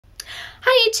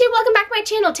Hi YouTube, welcome back to my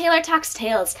channel, Taylor Talks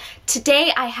Tales.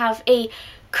 Today I have a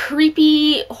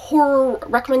creepy horror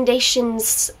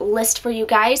recommendations list for you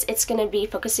guys. It's going to be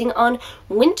focusing on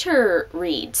winter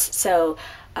reads. So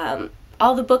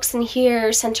all the books in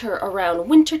here center around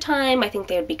winter time. I think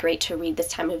they would be great to read this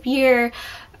time of year,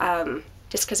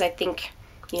 just because I think,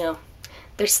 you know,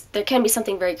 there can be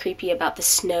something very creepy about the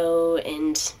snow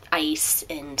and ice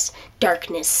and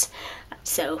darkness.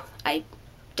 So I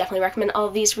definitely recommend all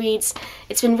of these reads.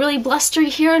 It's been really blustery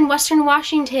here in Western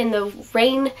Washington. The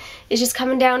rain is just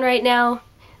coming down right now.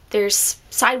 There's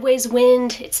sideways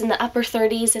wind. It's in the upper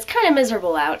 30s. It's kind of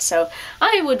miserable out, so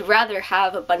I would rather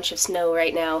have a bunch of snow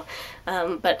right now,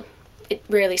 but it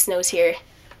rarely snows here,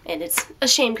 and it's a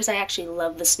shame because I actually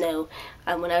love the snow.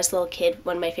 When I was a little kid,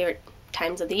 one of my favorite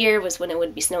times of the year was when it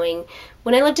would be snowing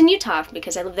when I lived in Utah,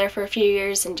 because I lived there for a few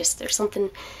years, and just there's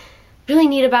something really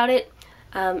neat about it.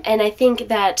 And I think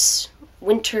that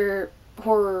winter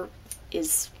horror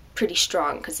is pretty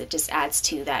strong because it just adds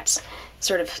to that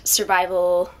sort of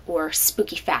survival or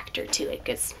spooky factor to it,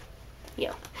 because, you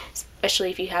know,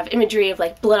 especially if you have imagery of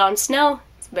like blood on snow,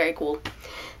 it's very cool.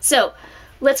 So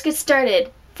let's get started.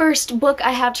 First book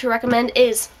I have to recommend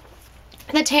is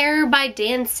The Terror by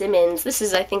Dan Simmons. This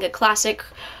is, I think, a classic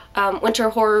winter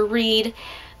horror read.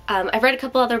 I've read a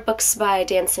couple other books by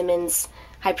Dan Simmons.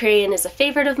 Hyperion is a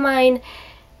favorite of mine.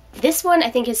 This one I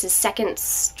think is his second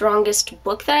strongest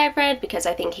book that I've read, because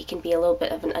I think he can be a little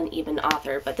bit of an uneven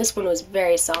author, but this one was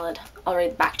very solid. I'll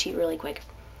read it back to you really quick.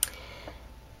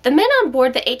 The men on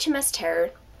board the HMS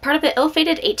Terror, part of the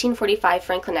ill-fated 1845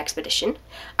 Franklin expedition,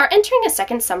 are entering a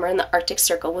second summer in the Arctic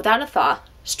Circle without a thaw,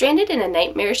 stranded in a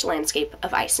nightmarish landscape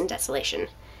of ice and desolation.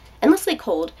 Endlessly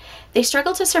cold, they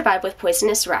struggle to survive with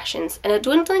poisonous rations and a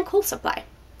dwindling coal supply.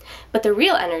 But the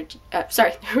real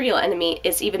enemy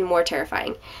is even more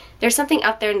terrifying. There's something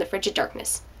out there in the frigid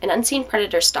darkness, an unseen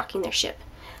predator stalking their ship,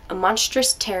 a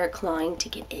monstrous terror clawing to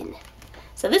get in.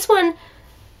 So this one,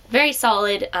 very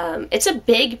solid. It's a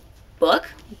big book,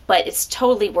 but it's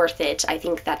totally worth it. I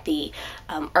think that the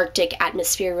Arctic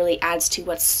atmosphere really adds to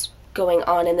what's going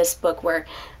on in this book, where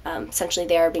essentially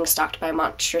they are being stalked by a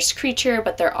monstrous creature,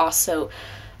 but they're also,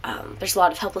 there's a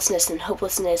lot of helplessness and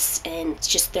hopelessness, and it's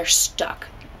just they're stuck.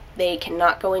 They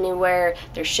cannot go anywhere.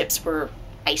 Their ships were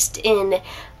iced in,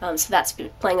 so that's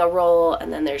playing a role.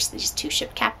 And then there's these two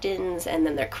ship captains and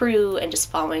then their crew, and just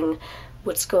following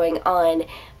what's going on.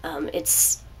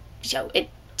 It's, you know, it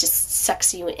just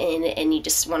sucks you in, and you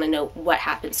just want to know what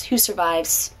happens, who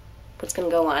survives, what's going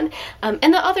to go on.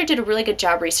 And the author did a really good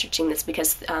job researching this,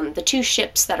 because the two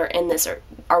ships that are in this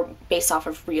are based off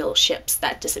of real ships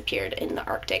that disappeared in the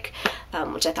Arctic,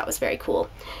 which I thought was very cool.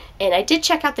 And I did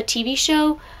check out the TV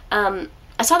show.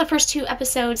 I saw the first 2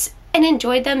 episodes and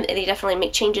enjoyed them. They definitely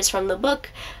make changes from the book,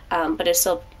 but it's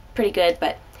still pretty good.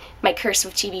 But my curse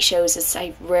with TV shows is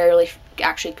I rarely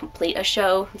actually complete a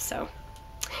show, so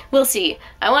we'll see.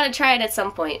 I want to try it at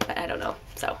some point, but I don't know.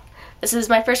 So this is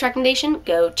my first recommendation.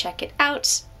 Go check it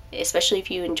out, especially if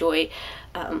you enjoy,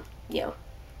 you know,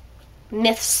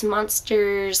 myths,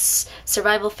 monsters,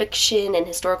 survival fiction, and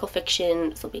historical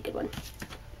fiction. This will be a good one.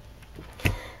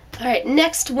 Alright,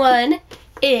 next one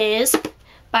is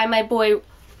by my boy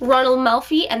Ronald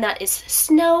Melfi, and that is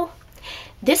Snow.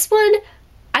 This one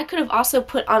I could have also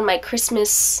put on my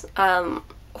Christmas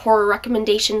horror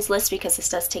recommendations list, because this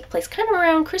does take place kind of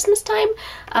around Christmas time,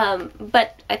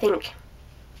 but I think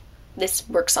this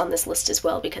works on this list as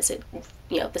well, because it,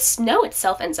 you know, the snow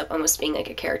itself ends up almost being like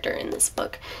a character in this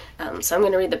book. So I'm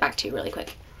going to read that back to you really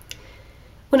quick.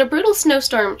 When a brutal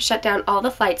snowstorm shut down all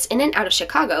the flights in and out of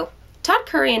Chicago, Todd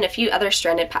Curry and a few other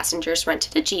stranded passengers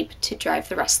rented a Jeep to drive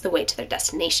the rest of the way to their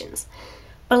destinations.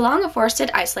 But along a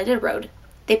forested, isolated road,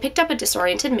 they picked up a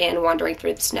disoriented man wandering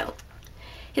through the snow.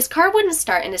 His car wouldn't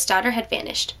start, and his daughter had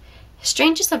vanished.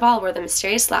 Strangest of all were the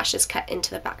mysterious slashes cut into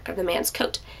the back of the man's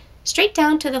coat, straight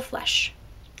down to the flesh.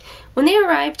 When they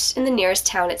arrived in the nearest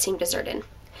town, it seemed deserted.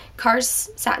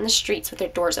 Cars sat in the streets with their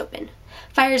doors open.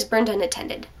 Fires burned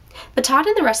unattended. But Todd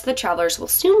and the rest of the travelers will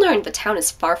soon learn the town is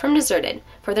far from deserted,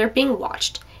 for they're being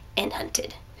watched and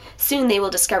hunted. Soon they will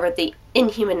discover the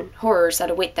inhuman horrors that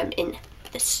await them in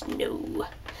the snow.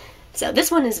 So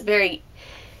this one is very,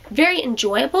 very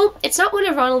enjoyable. It's not one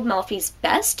of Ronald Melfi's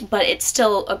best, but it's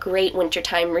still a great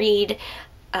wintertime read.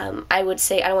 I would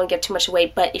say, I don't want to give too much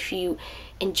away, but if you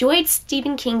enjoyed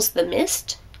Stephen King's The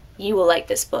Mist, you will like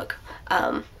this book.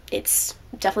 It's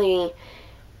definitely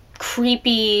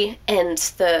creepy, and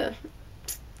the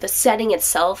setting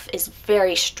itself is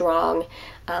very strong.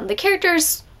 The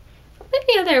characters,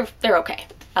 yeah, they're okay.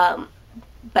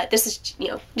 But this is, you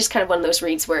know, just kind of one of those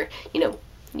reads where, you know,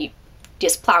 you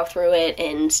just plow through it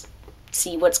and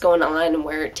see what's going on and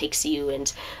where it takes you,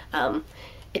 and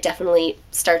it definitely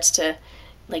starts to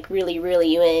like really reel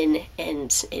you in,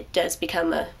 and it does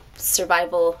become a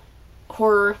survival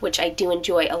horror, which I do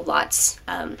enjoy a lot,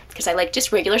 because I like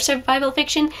just regular survival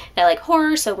fiction and I like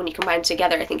horror, so when you combine them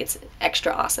together I think it's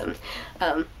extra awesome.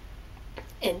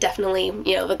 And definitely,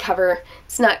 you know, the cover,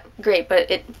 it's not great, but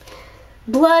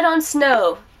blood on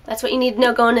snow, that's what you need to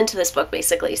know going into this book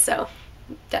basically, so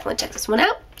definitely check this one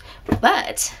out.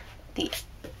 But the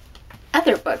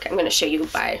other book I'm going to show you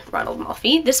by Ronald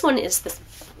Malfi, this one is the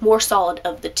more solid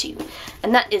of the two,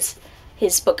 and that is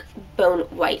his book Bone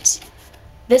White.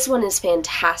 This one is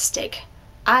fantastic.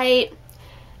 On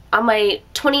my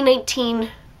 2019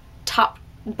 top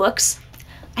books,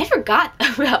 I forgot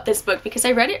about this book because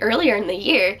I read it earlier in the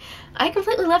year. I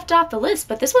completely left it off the list,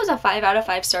 but this was a 5 out of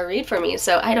 5 star read for me,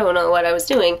 so I don't know what I was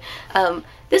doing.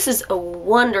 This is a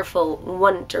wonderful,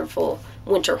 wonderful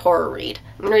winter horror read.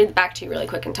 I'm going to read the back to you really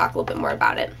quick and talk a little bit more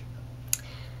about it.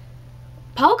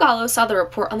 Paul Gallo saw the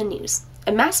report on the news.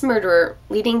 A mass murderer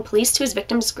leading police to his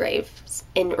victim's graves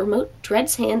in remote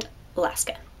Dred's Hand,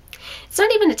 Alaska. It's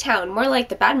not even a town, more like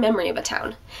the bad memory of a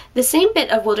town. The same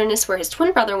bit of wilderness where his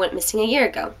twin brother went missing a year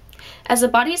ago. As the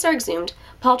bodies are exhumed,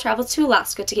 Paul travels to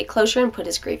Alaska to get closure and put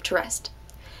his grief to rest.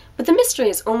 But the mystery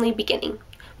is only beginning.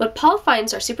 What Paul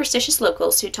finds are superstitious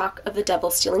locals who talk of the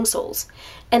devil stealing souls,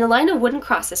 and a line of wooden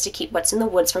crosses to keep what's in the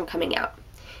woods from coming out.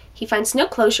 He finds no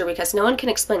closure because no one can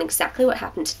explain exactly what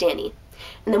happened to Danny,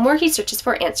 and the more he searches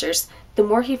for answers, the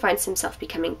more he finds himself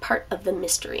becoming part of the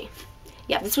mystery.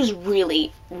 Yeah, this was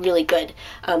really, really good.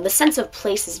 The sense of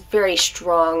place is very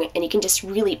strong, and you can just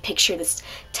really picture this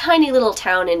tiny little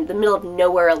town in the middle of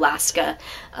nowhere, Alaska,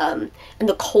 and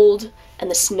the cold and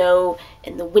the snow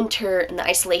and the winter and the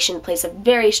isolation plays a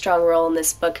very strong role in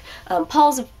this book.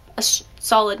 Paul's a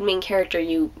solid main character.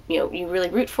 You really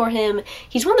root for him.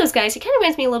 He's one of those guys, he kind of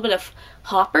reminds me a little bit of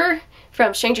Hopper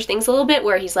from Stranger Things a little bit,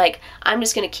 where he's like, I'm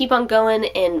just going to keep on going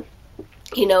and,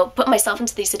 you know, put myself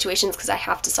into these situations because I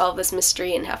have to solve this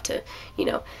mystery and have to, you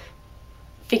know,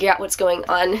 figure out what's going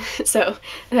on. So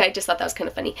I just thought that was kind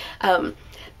of funny.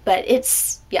 But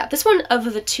it's, yeah, this one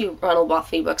of the two Ronald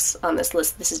Malfi books on this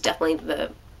list, this is definitely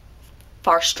the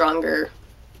far stronger,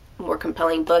 more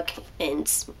compelling book, and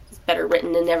it's better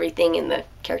written and everything, and the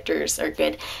characters are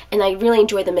good. And I really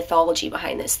enjoy the mythology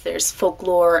behind this. There's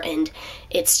folklore, and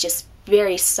it's just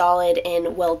very solid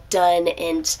and well done,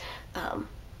 and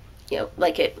you know,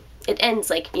 like it ends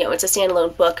like, you know, it's a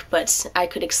standalone book, but I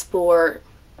could explore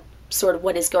sort of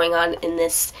what is going on in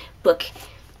this book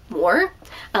more.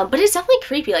 But it's definitely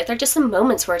creepy. Like, there are just some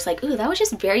moments where it's like, ooh, that was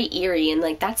just very eerie, and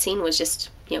like that scene was just,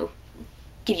 you know,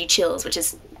 give you chills, which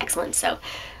is excellent. So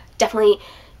definitely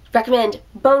recommend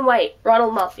Bone White,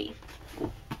 Ronald Malfi.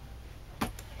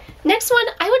 Next one,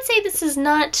 I would say this is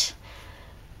not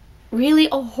really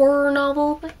a horror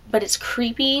novel, but it's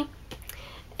creepy,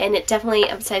 and it definitely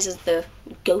emphasizes the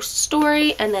ghost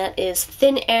story, and that is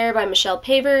Thin Air by Michelle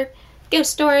Paver.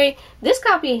 Ghost story. This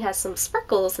copy has some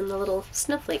sparkles and the little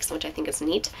snowflakes, which I think is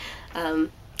neat.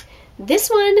 This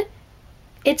one,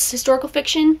 it's historical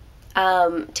fiction.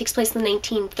 Takes place in the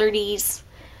 1930s.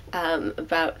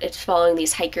 It's following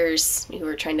these hikers who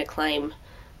are trying to climb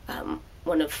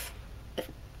one of,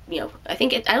 you know, I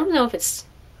don't know if it's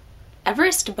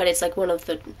Everest, but it's like one of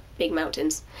the big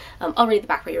mountains. I'll read the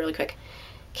back for you really quick.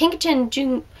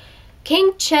 Kangchenjunga.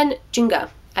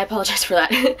 I apologize for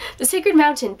that. The sacred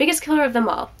mountain, biggest killer of them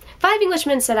all. 5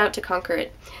 Englishmen set out to conquer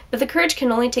it, but the courage can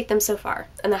only take them so far,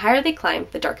 and the higher they climb,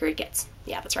 the darker it gets.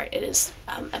 Yeah, that's right, it is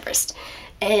Everest.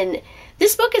 And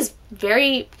this book is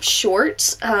very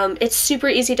short. It's super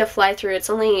easy to fly through. It's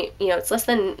only, you know, it's less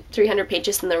than 300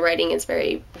 pages, and the writing is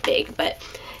very big, but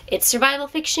it's survival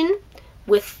fiction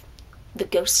with the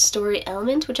ghost story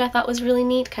element, which I thought was really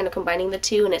neat, kind of combining the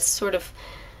two, and it's sort of,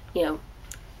 you know,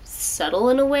 subtle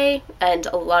in a way, and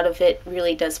a lot of it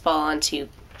really does fall onto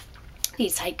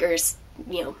these hikers,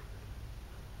 you know,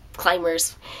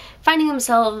 climbers, finding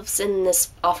themselves in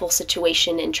this awful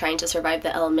situation and trying to survive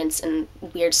the elements, and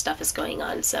weird stuff is going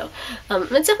on. So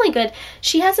it's definitely good.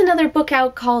 She has another book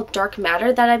out called Dark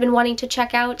Matter that I've been wanting to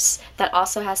check out that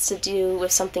also has to do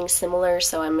with something similar,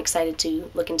 so I'm excited to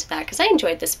look into that because I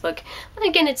enjoyed this book. But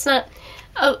again, it's not,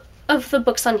 of the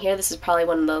books on here, this is probably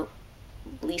one of the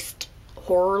least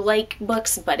horror-like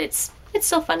books, but it's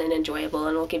still fun and enjoyable,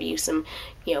 and will give you some,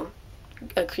 you know,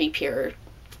 a creep here or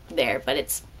there, but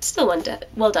it's still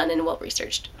well done and well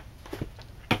researched.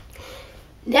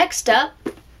 Next up,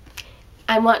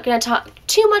 I'm not going to talk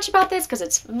too much about this because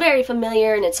it's very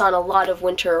familiar and it's on a lot of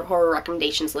winter horror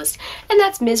recommendations lists, and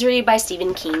that's Misery by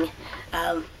Stephen King.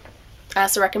 I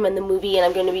also recommend the movie, and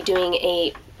I'm going to be doing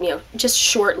a you know, just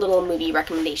short little movie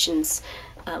recommendations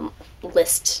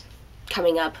list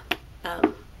coming up.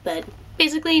 But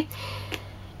basically,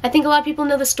 I think a lot of people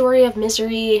know the story of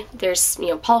Misery. There's, you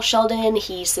know, Paul Sheldon.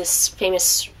 He's this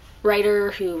famous writer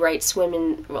who writes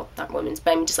women, well, not women's,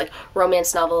 but I mean just like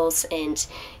romance novels, and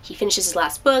he finishes his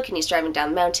last book and he's driving down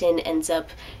the mountain, ends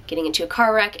up getting into a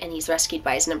car wreck, and he's rescued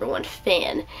by his #1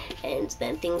 fan, and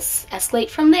then things escalate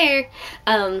from there.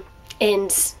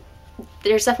 And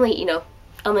there's definitely, you know,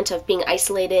 element of being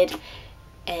isolated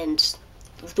and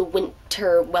the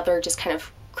winter weather just kind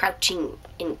of crouching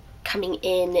and coming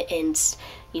in, and,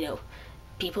 you know,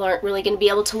 people aren't really going to be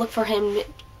able to look for him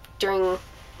during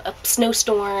a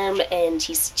snowstorm, and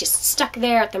he's just stuck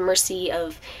there at the mercy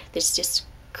of this just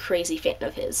crazy fan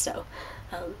of his. So,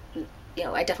 you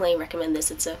know, I definitely recommend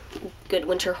this. It's a good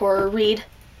winter horror read.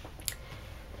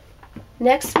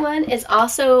 Next one is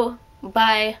also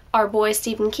by our boy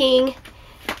Stephen King,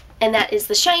 and that is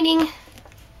The Shining.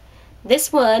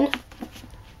 This one,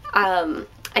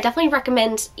 I definitely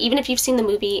recommend, even if you've seen the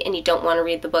movie and you don't want to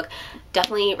read the book,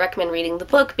 definitely recommend reading the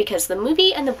book, because the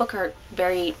movie and the book are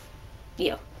very,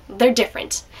 you know, they're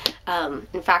different.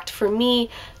 In fact, for me,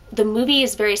 the movie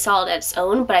is very solid at its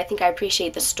own, but I think I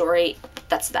appreciate the story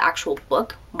that's the actual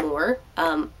book more.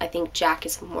 I think Jack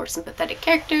is a more sympathetic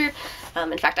character.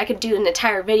 In fact, I could do an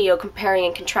entire video comparing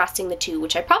and contrasting the two,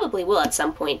 which I probably will at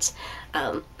some point.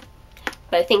 But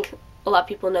I think a lot of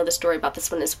people know the story about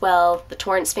this one as well. The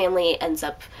Torrance family ends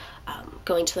up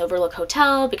going to the Overlook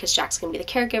Hotel because Jack's going to be the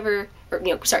caregiver, or,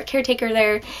 you know, sorry, caretaker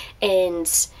there,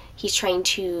 and he's trying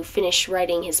to finish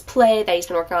writing his play that he's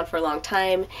been working on for a long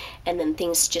time, and then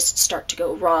things just start to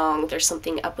go wrong. There's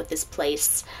something up with this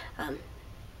place, and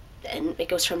it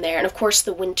goes from there. And of course,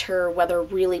 the winter weather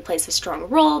really plays a strong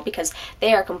role because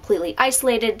they are completely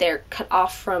isolated. They're cut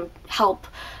off from help.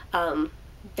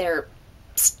 They're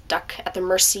stuck at the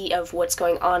mercy of what's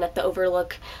going on at the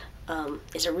Overlook.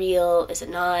 Is it real? Is it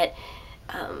not?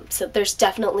 So there's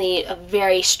definitely a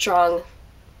very strong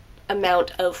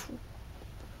amount of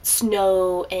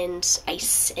snow and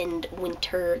ice and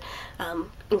winter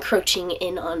encroaching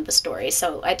in on the story.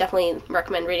 So I definitely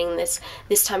recommend reading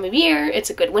this time of year. It's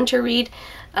a good winter read.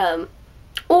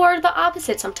 Or the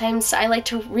opposite. Sometimes I like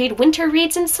to read winter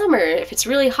reads in summer if it's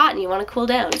really hot and you want to cool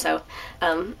down. So,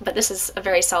 but this is a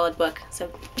very solid book,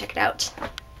 so check it out.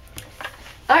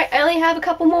 Alright, I only have a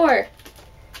couple more.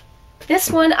 This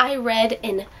one I read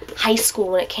in high school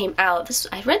when it came out.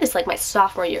 I read this like my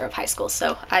sophomore year of high school,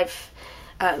 so I've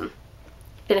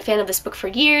been a fan of this book for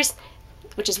years,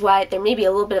 which is why there may be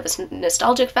a little bit of a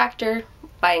nostalgic factor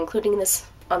by including this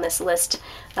on this list.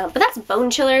 But that's Bone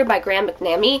Chiller by Graham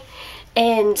McNamee,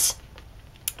 and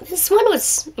this one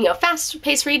was, you know,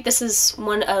 fast-paced read. This is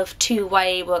one of 2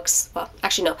 YA books. Well,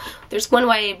 actually no, there's 1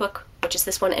 YA book, which is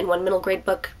this one, and 1 middle grade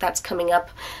book that's coming up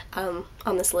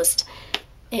on this list.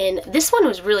 And this one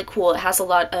was really cool. It has a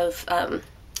lot of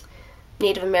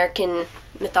Native American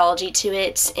mythology to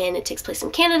it, and it takes place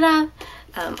in Canada.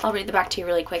 I'll read the back to you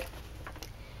really quick.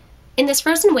 In this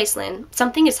frozen wasteland,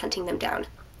 something is hunting them down.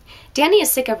 Danny is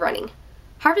sick of running.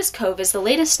 Harvest Cove is the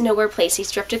latest nowhere place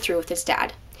he's drifted through with his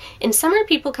dad. In summer,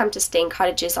 people come to stay in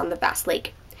cottages on the vast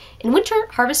lake. In winter,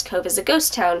 Harvest Cove is a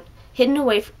ghost town hidden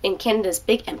away in Canada's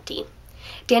Big Empty.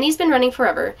 Danny's been running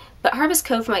forever, but Harvest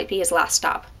Cove might be his last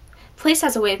stop. The place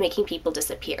has a way of making people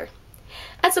disappear.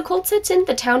 As the cold sets in,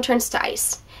 the town turns to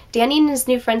ice. Danny and his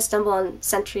new friend stumble on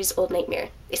Sentry's old nightmare.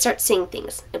 They start seeing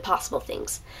things, impossible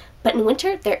things. But in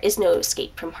winter, there is no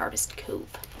escape from Harvest Cove.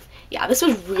 Yeah, this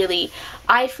was really,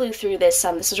 I flew through this.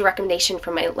 This was a recommendation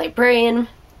from my librarian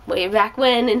way back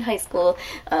when in high school.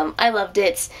 I loved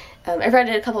it. I've read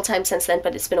it a couple times since then,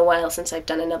 but it's been a while since I've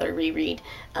done another reread.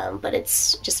 But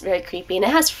it's just very creepy, and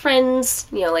it has friends,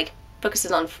 you know, like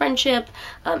focuses on friendship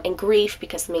and grief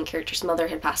because the main character's mother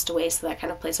had passed away, so that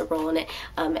kind of plays a role in it.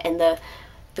 And the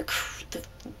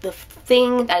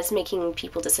thing that is making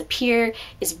people disappear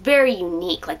is very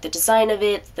unique. Like the design of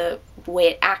it, the way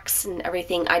it acts and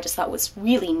everything, I just thought was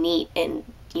really neat and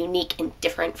unique and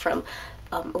different from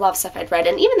a lot of stuff I'd read.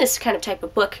 And even this kind of type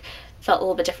of book felt a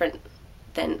little bit different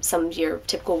than some of your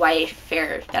typical YA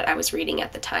fare that I was reading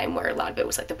at the time, where a lot of it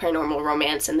was like the paranormal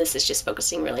romance, and this is just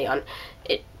focusing really on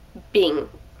it being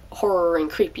horror and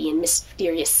creepy and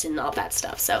mysterious and all that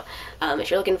stuff. So if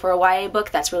you're looking for a YA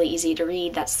book that's really easy to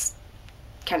read, that's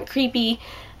kind of creepy,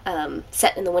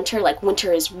 set in the winter, like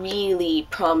winter is really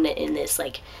prominent in this.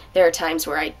 Like there are times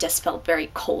where I just felt very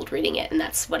cold reading it, and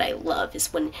that's what I love,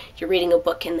 is when you're reading a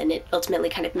book and then it ultimately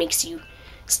kind of makes you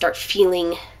start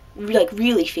feeling, like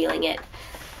really feeling it.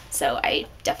 So I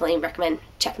definitely recommend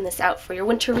checking this out for your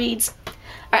winter reads.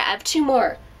 Alright, I have 2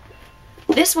 more.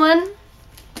 This one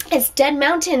is Dead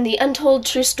Mountain, The Untold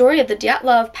True Story of the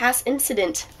Dyatlov Pass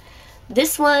Incident.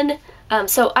 This one,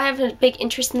 so I have a big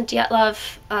interest in the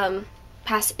Dyatlov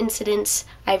Pass incident.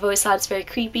 I've always thought it's very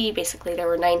creepy. Basically, there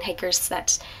were 9 hikers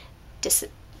that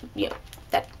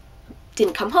that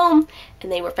didn't come home, and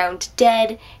they were found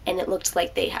dead, and it looked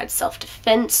like they had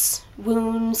self-defense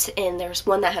wounds, and there was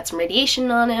one that had some radiation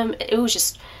on him. It was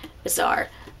just bizarre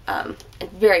and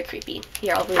very creepy.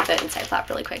 Here, I'll read the inside flap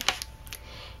really quick.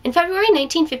 In February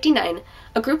 1959,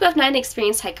 a group of 9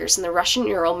 experienced hikers in the Russian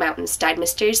Ural Mountains died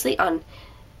mysteriously on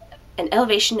an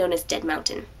elevation known as Dead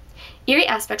Mountain. Eerie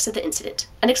aspects of the incident,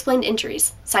 unexplained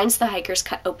injuries, signs the hikers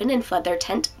cut open and fled their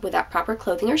tent without proper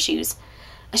clothing or shoes,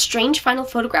 a strange final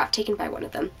photograph taken by one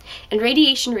of them, and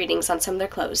radiation readings on some of their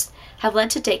clothes have led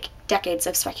to decades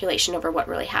of speculation over what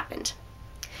really happened.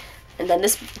 And then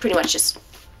this pretty much just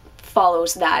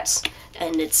follows that,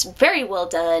 and it's very well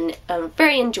done,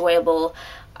 very enjoyable.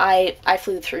 I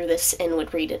flew through this and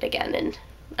would read it again, and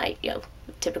I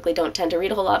typically don't tend to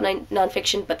read a whole lot of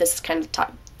nonfiction, but this is kind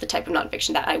of the type of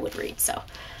nonfiction that I would read, so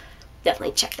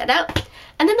definitely check that out.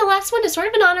 And then the last one is sort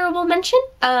of an honorable mention,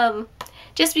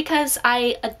 just because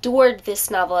I adored this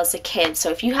novel as a kid.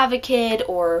 So if you have a kid,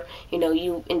 or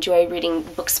you enjoy reading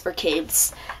books for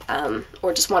kids,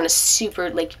 or just want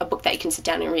a book that you can sit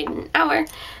down and read in an hour,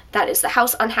 that is The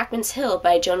House on Hackman's Hill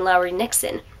by Joan Lowry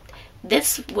Nixon.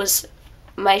 This was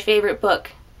my favorite book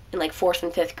in like 4th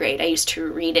and 5th grade. I used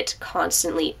to read it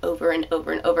constantly over and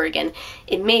over and over again.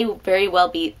 It may very well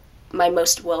be my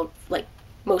most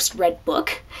read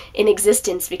book in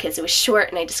existence because it was short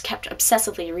and I just kept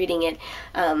obsessively reading it.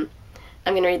 I'm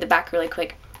going to read the back really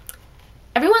quick.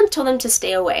 Everyone told them to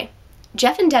stay away.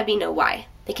 Jeff and Debbie know why.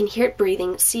 They can hear it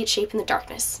breathing, see its shape in the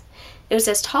darkness. It was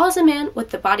as tall as a man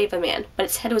with the body of a man, but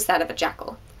its head was that of a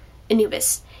jackal.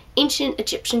 Anubis, ancient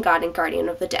Egyptian god and guardian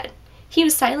of the dead. He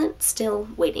was silent, still,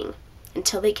 waiting,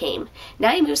 until they came. Now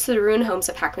he moves to the ruined homes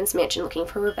of Hackman's mansion looking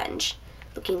for revenge.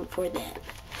 Looking for them.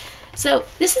 So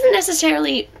this isn't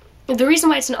necessarily, the reason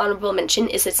why it's an honorable mention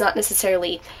is it's not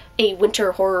necessarily a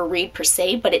winter horror read per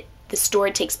se, but the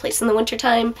story takes place in the winter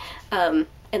time, and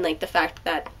like the fact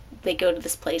that they go to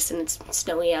this place and it's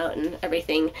snowy out and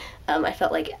everything, I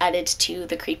felt like added to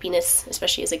the creepiness,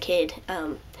 especially as a kid.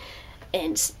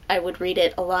 And I would read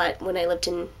it a lot when I lived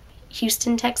in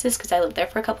Houston, Texas, because I lived there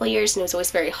for a couple of years and it was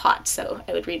always very hot, so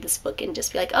I would read this book and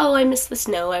just be like, oh, I miss the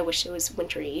snow, I wish it was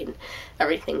wintry and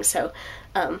everything. So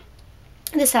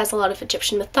this has a lot of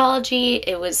Egyptian mythology.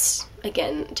 It was,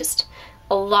 again, just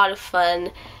a lot of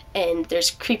fun, and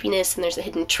there's creepiness and there's a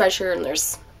hidden treasure and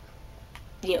there's,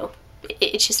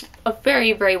 it's just a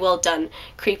very, very well done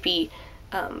creepy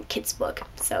kids book.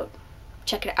 So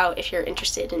check it out if you're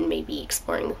interested in maybe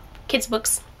exploring kids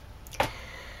books.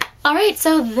 Alright,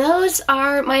 so those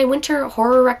are my winter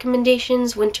horror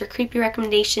recommendations, winter creepy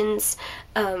recommendations.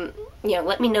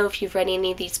 Let me know if you've read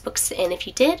any of these books, and if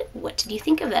you did, what did you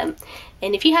think of them?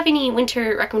 And if you have any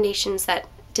winter recommendations that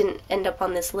didn't end up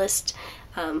on this list,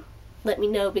 let me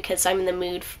know, because I'm in the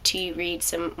mood to read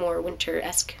some more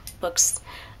winter-esque books.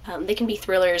 They can be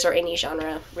thrillers or any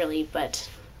genre, really, but,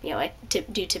 I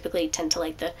do typically tend to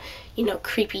like the,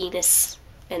 creepiness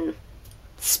and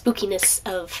spookiness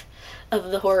of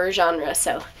the horror genre.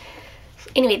 So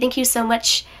anyway, thank you so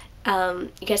much. You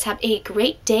guys have a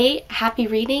great day. Happy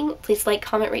reading. Please like,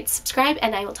 comment, rate, subscribe,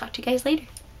 and I will talk to you guys later.